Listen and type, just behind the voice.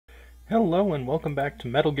Hello and welcome back to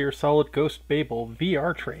Metal Gear Solid Ghost Babel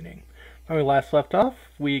VR training. When we last left off,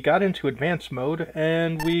 we got into advanced mode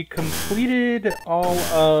and we completed all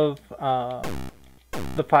of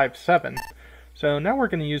the 5-7. So now we're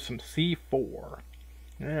going to use some C4.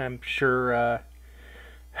 I'm sure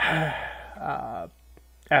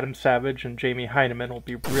Adam Savage and Jamie Heineman will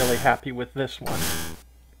be really happy with this one.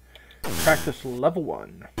 Practice level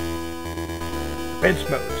 1. Advanced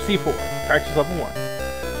mode, C4, practice level 1.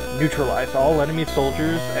 Neutralize all enemy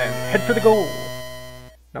soldiers and head for the goal.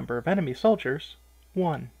 Number of enemy soldiers,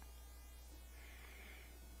 1.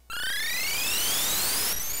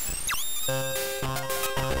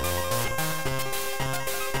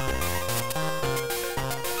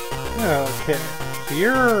 Okay, so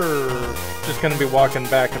you're just going to be walking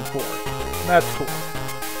back and forth. That's cool.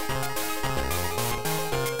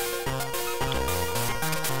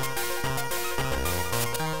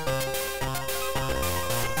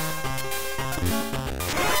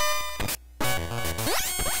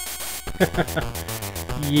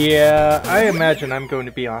 Yeah, I imagine I'm going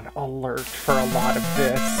to be on alert for a lot of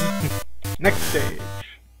this. Next stage.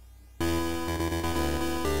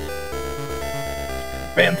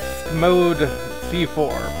 Advanced mode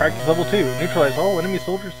C4. Practice level 2. Neutralize all enemy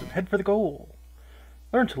soldiers and head for the goal.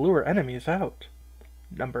 Learn to lure enemies out.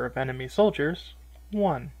 Number of enemy soldiers,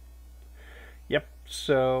 1. Yep,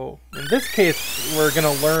 so in this case we're going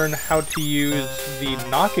to learn how to use the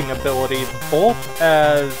knocking ability both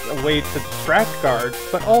as a way to distract guards,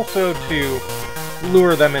 but also to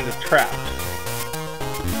lure them into traps.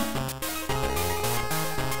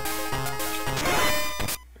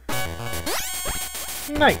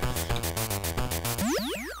 Nice!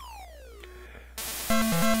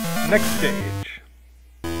 Next stage.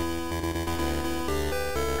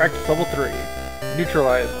 Practice level 3.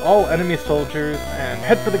 Neutralize all enemy soldiers and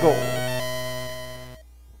head for the goal.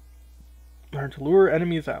 Learn to lure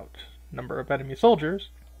enemies out. Number of enemy soldiers,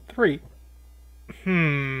 3.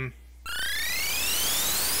 I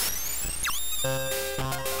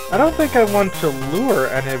don't think I want to lure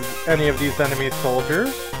any of these enemy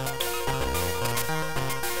soldiers.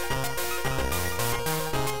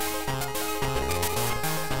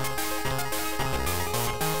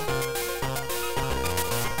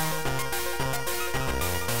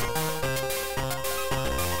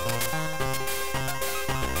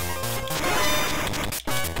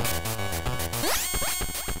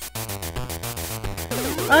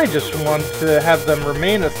 I just want to have them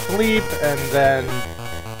remain asleep and then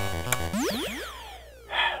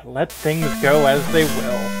let things go as they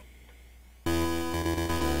will.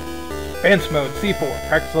 Advanced mode C4,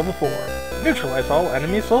 practice level 4. Neutralize all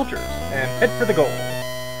enemy soldiers and head for the goal.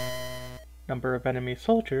 Number of enemy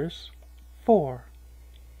soldiers, 4.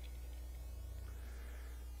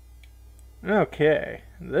 Okay,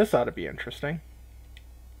 this ought to be interesting.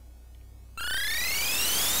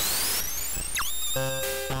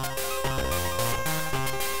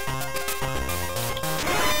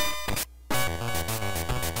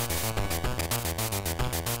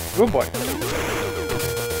 Oh boy.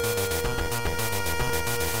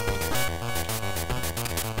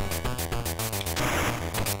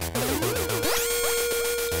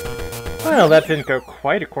 Well, that didn't go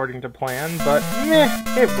quite according to plan, but meh,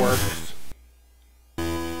 it works.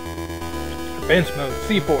 Advanced mode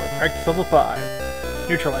C4, practice level 5.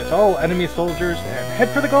 Neutralize all enemy soldiers and head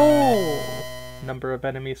for the goal! Number of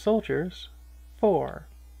enemy soldiers, 4.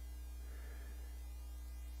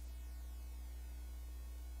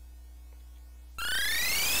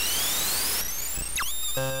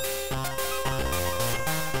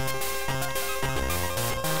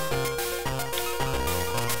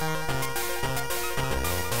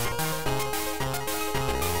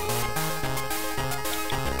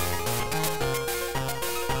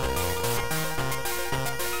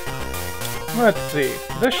 Let's see,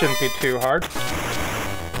 this shouldn't be too hard.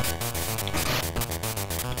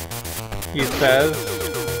 He says.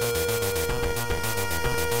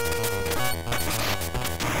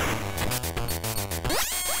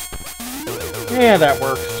 Yeah, that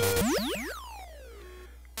works.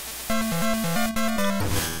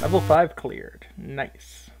 Level 5 cleared.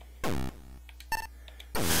 Nice.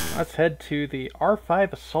 Let's head to the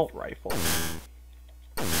R5 assault rifle.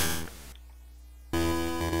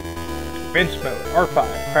 Advanced mode,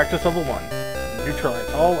 R5, practice level 1. Neutralize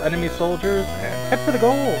all enemy soldiers and head for the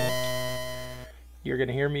goal. You're going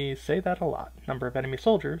to hear me say that a lot. Number of enemy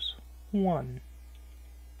soldiers, 1.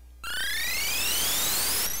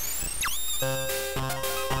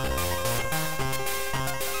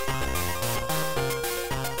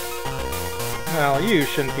 Well, you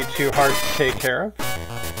shouldn't be too hard to take care of.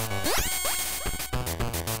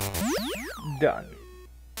 Done.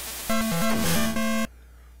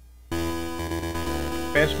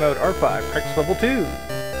 Advanced mode R5, practice level 2.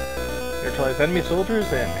 Neutralize enemy soldiers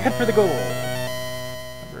and head for the goal.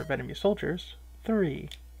 Number of enemy soldiers, 3.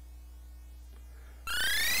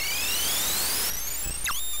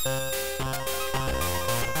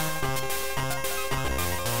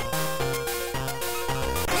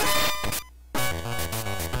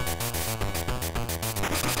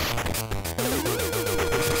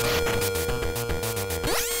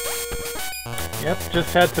 Yep,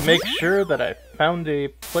 just had to make sure that I found a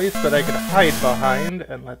place that I could hide behind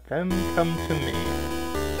and let them come to me.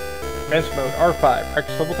 Advanced mode R5,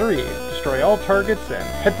 practice level 3. Destroy all targets and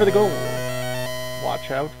head for the goal. Watch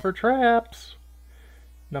out for traps.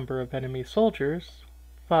 Number of enemy soldiers,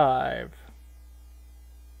 5.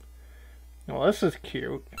 Well, this is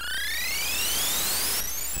cute.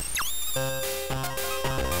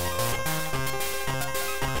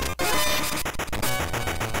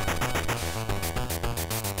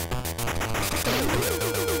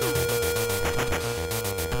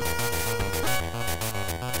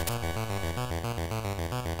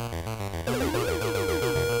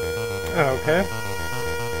 Okay.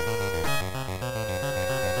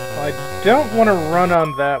 Well, I don't want to run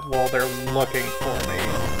on that while they're looking for me.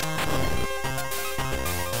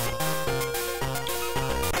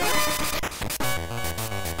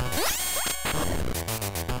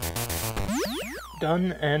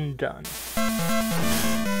 Done and done.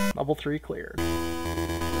 Level 3 cleared.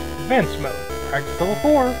 Advanced mode. Practice level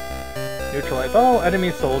 4. Neutralize all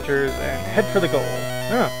enemy soldiers and head for the goal.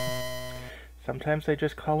 Huh. Sometimes they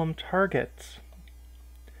just call them targets.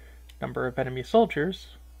 Number of enemy soldiers,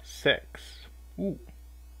 6. Ooh.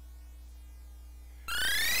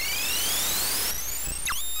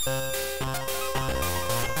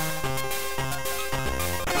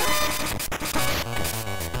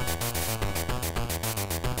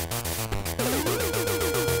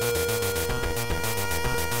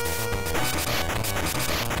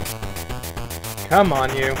 Come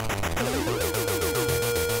on, you.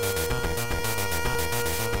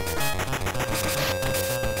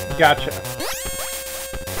 Gotcha.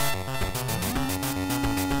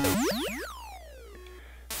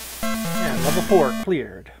 And level 4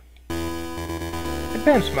 cleared.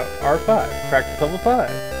 Advanced mode R5, practice level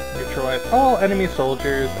 5. Neutralize all enemy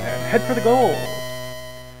soldiers and head for the goal.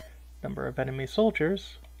 Number of enemy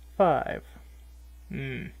soldiers, 5.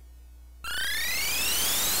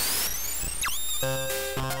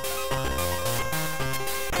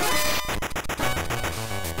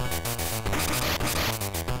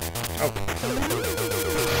 Oh.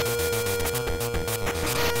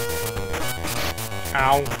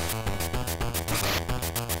 Ow.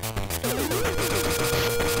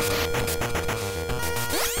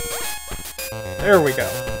 There we go.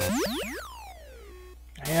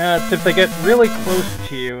 Yeah, it's if they get really close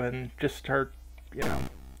to you and just start, you know,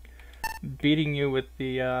 beating you with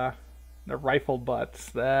the rifle butts.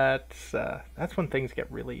 That's when things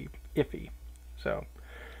get really iffy. So,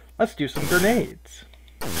 let's do some grenades.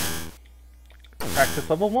 Practice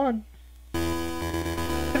level 1.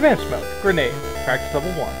 Advanced mode. Grenade. Practice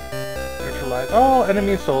level 1. Neutralize all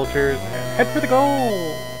enemy soldiers and head for the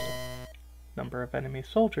goal. Number of enemy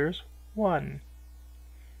soldiers, 1.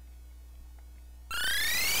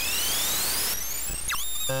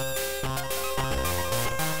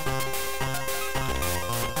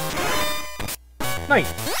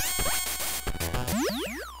 Nice.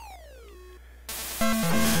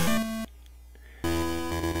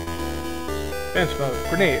 Advanced mode.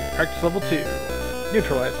 Grenade. Practice level 2.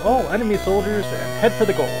 Neutralize all enemy soldiers and head for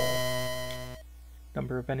the goal.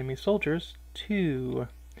 Number of enemy soldiers, 2.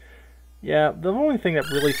 Yeah, the only thing that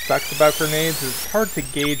really sucks about grenades is it's hard to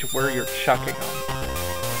gauge where you're chucking them.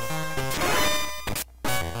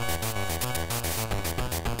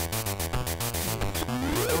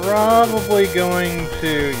 Probably going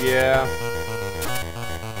to, yeah.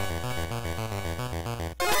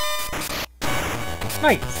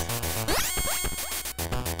 Nice!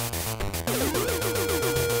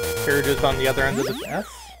 Carriage is on the other end of this S.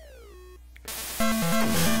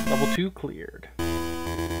 Level 2 cleared.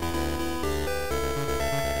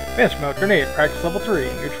 Advanced mode grenade, practice level 3.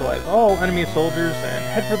 Neutralize all enemy soldiers and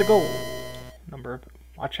head for the goal.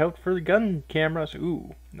 Watch out for the gun cameras.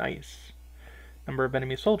 Ooh, nice. Number of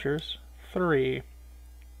enemy soldiers, 3.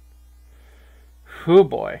 Oh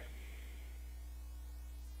boy.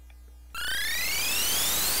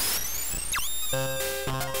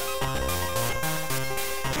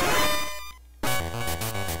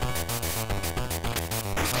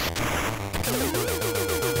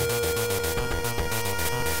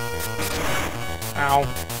 Ow.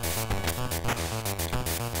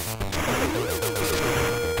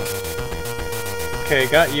 Okay,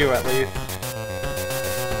 got you at least.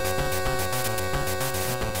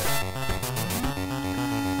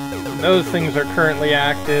 Those things are currently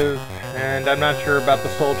active, and I'm not sure about the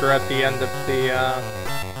soldier at the end of the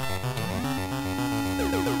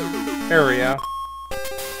area.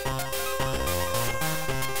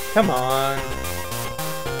 Come on.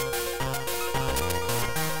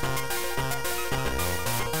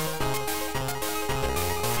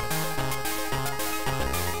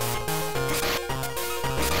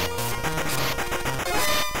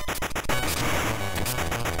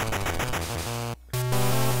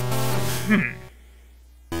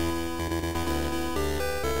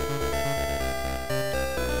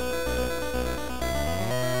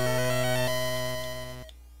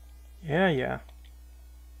 Yeah.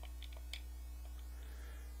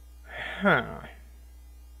 Huh.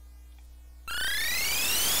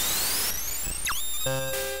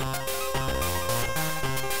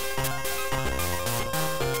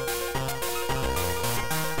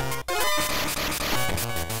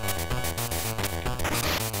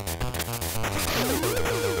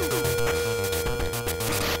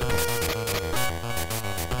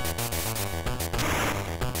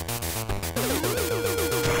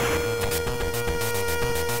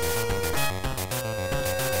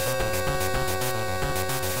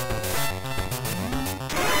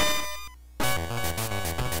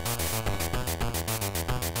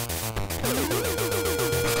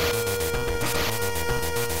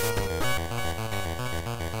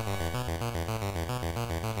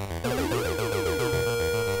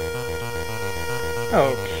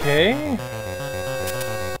 Okay.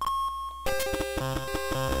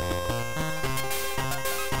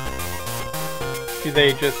 Do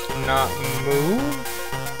they just not move?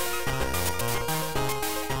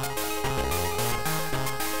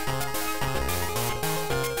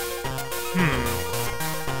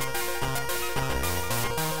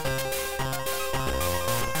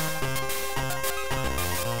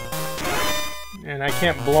 And I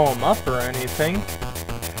can't blow them up or anything.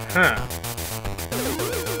 Huh.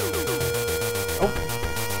 Oh,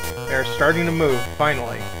 they're starting to move,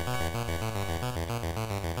 finally.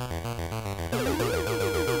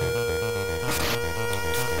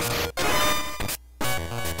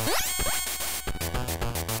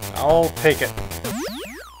 I'll take it.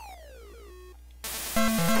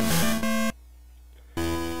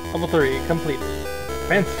 Level 3 completed.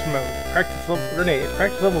 Advanced mode. Practice level grenade.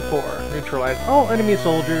 Practice level 4. Neutralize all enemy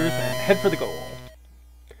soldiers and head for the goal.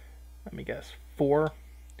 Let me guess. 4.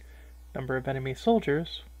 Number of enemy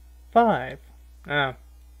soldiers. 5. Ah.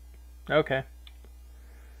 Okay.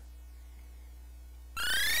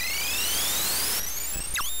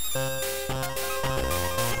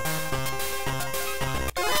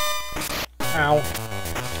 Ow.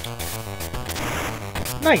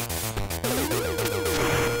 Nice!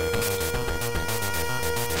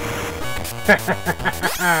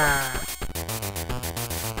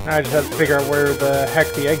 I just have to figure out where the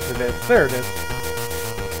heck the exit is. There it is.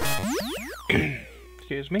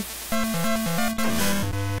 Excuse me.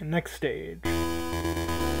 Next stage.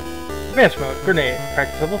 Advanced mode. Grenade.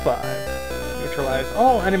 Practice level 5. Neutralize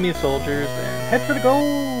all enemy soldiers and head for the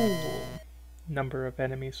goal! Number of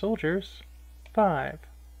enemy soldiers. 5.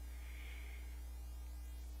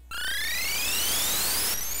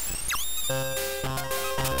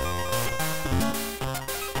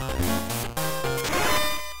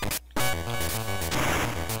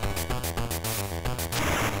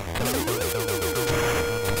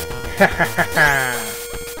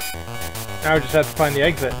 Now I just have to find the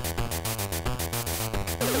exit.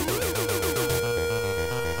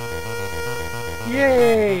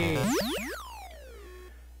 Yay!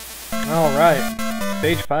 Alright,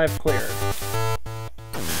 stage 5 clear.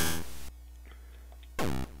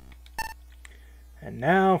 And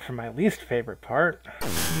now for my least favorite part,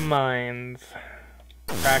 mines.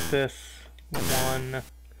 Practice 1.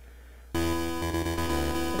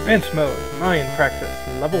 Advanced mode, mine practice,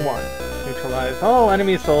 level 1. Neutralize all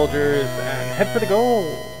enemy soldiers and head for the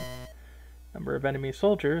goal. Number of enemy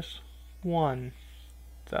soldiers, 1.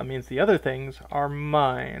 So that means the other things are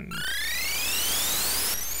mines.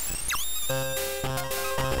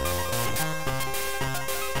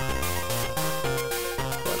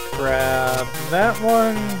 Let's grab that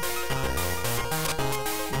one,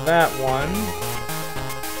 that one.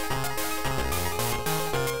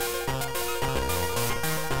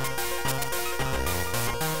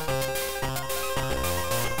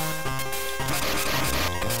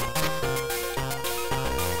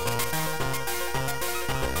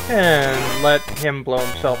 And let him blow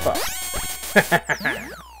himself up.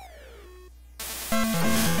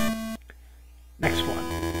 Next one.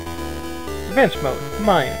 Advanced mode.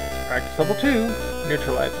 Mines. Practice level 2.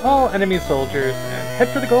 Neutralize all enemy soldiers and head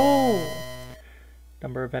for the goal.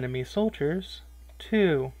 Number of enemy soldiers,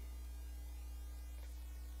 2.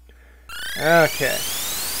 Okay.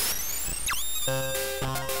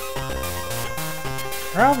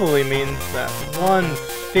 Probably means that one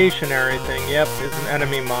stationary thing, yep, is an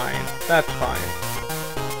enemy mine. That's fine.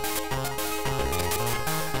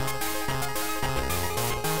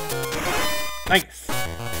 Nice!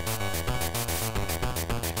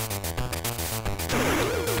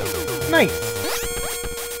 Nice!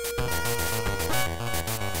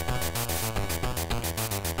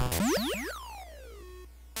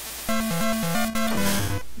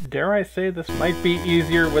 Dare I say this might be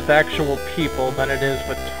easier with actual people than it is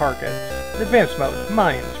with targets. Advanced mode,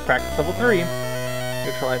 mines, practice level 3.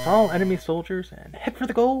 Neutralize all enemy soldiers and head for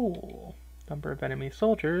the goal. Number of enemy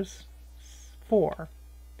soldiers, 4.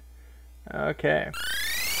 Okay.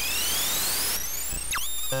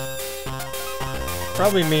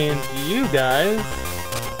 Probably means you guys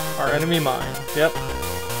are enemy mines. Yep.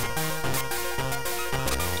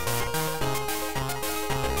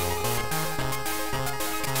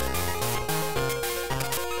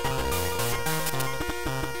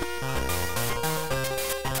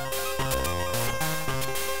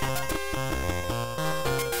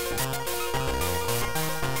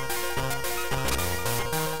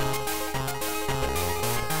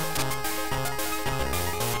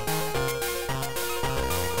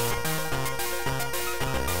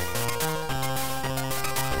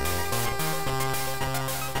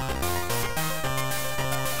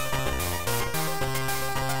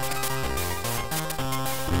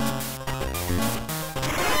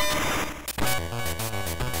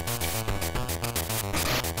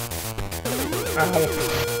 Ow.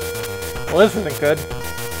 Well, this isn't good.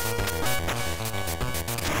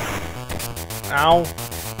 Ow.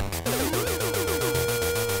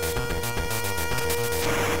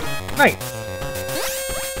 Nice.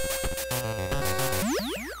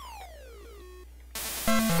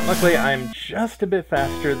 Luckily, I'm just a bit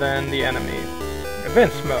faster than the enemy.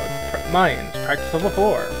 Advanced mode. Mines. Practice level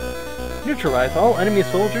 4. Neutralize all enemy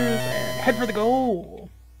soldiers and head for the goal.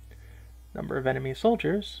 Number of enemy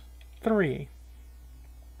soldiers, 3.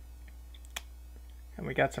 And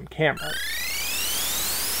we got some cameras.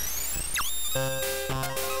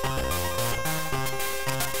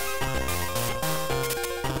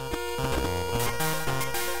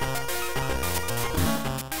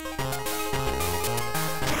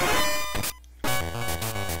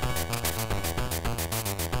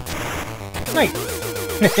 Nice!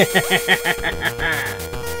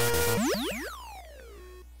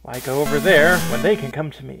 Why go over there when they can come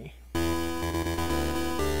to me?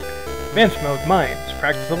 Advanced mode, mines,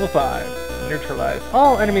 practice level 5. Neutralize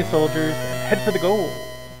all enemy soldiers and head for the goal.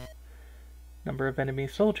 Number of enemy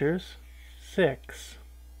soldiers, 6.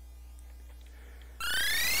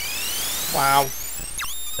 Wow.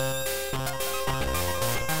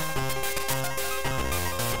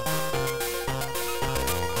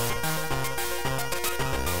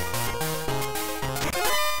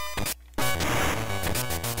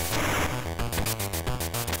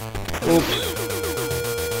 Oops.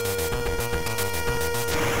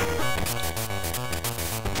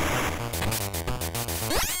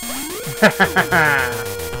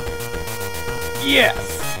 Yes!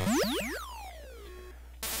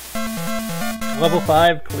 Level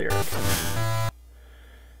 5 cleared.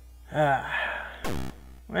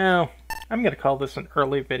 Well, I'm gonna call this an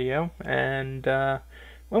early video, and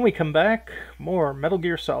when we come back, more Metal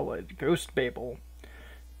Gear Solid Ghost Babel.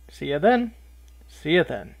 See ya then. See ya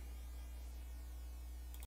then.